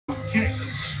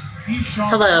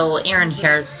Hello, Erin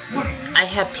here. I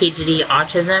have PGD,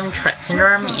 Autism, Tourette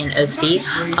Syndrome, and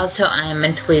OCD. Also, I am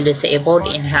mentally disabled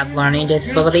and have learning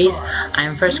disabilities. I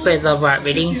am first grade level at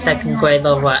reading, second grade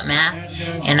level at math,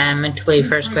 and I am mentally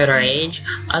first grader age.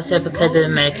 Also, because of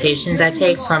the medications I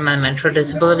take for my mental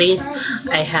disabilities,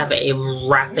 I have a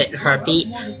rapid heartbeat,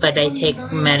 but I take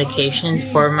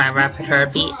medications for my rapid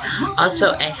heartbeat.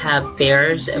 Also, I have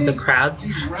fears of the crowds,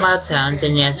 loud sounds,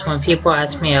 and yes, when people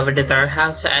ask me over to their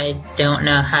house, I don't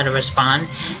know how to respond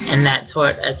in that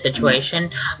sort of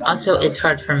situation. Also, it's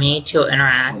hard for me to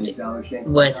interact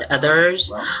with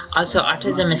others. Also,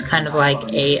 autism is kind of like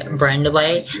a brain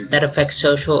delay that affects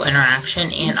social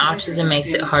interaction, and autism makes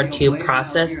it hard to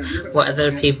process what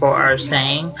other people are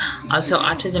saying. Also,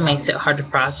 autism makes it hard to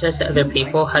process other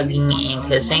people hugging and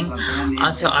kissing.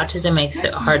 Also, autism makes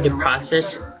it hard to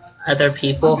process other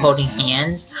people holding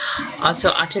hands. Also,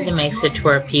 autism makes it to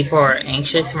where people are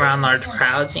anxious around large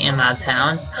crowds and loud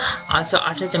sounds. Also,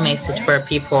 autism makes it to where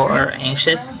people are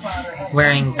anxious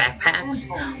wearing backpacks.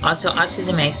 Also,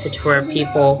 autism makes it to where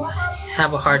people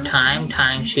have a hard time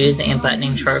tying shoes and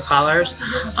buttoning shirt collars.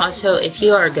 Also, if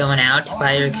you are going out to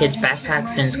buy your kids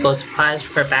backpacks and school supplies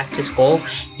for back to school,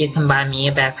 you can buy me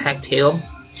a backpack too.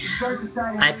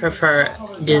 I prefer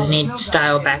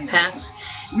Disney-style backpacks,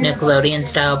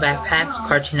 Nickelodeon-style backpacks,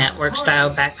 Cartoon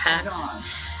Network-style backpacks,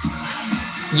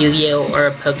 Yu-Gi-Oh!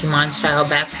 Or Pokemon-style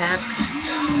backpacks,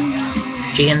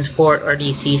 Jansport or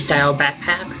DC-style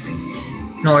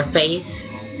backpacks, North Face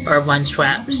or One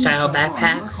Strap style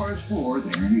backpacks,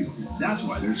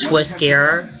 Swiss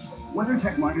Gear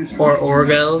or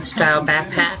Orgo style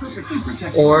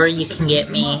backpacks, or you can get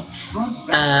me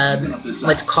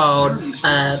what's called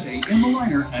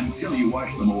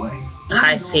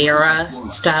High Sierra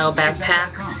style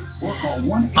backpacks.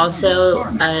 Also,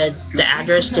 the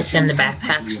address to send the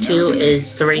backpacks to is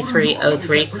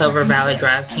 3303 Clover Valley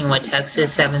Drive, Kingwood,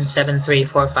 Texas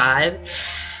 77345.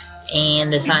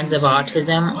 And the signs of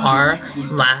autism are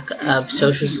lack of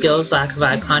social skills, lack of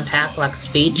eye contact, lack of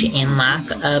speech, and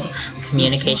lack of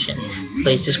communication.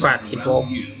 Please describe people.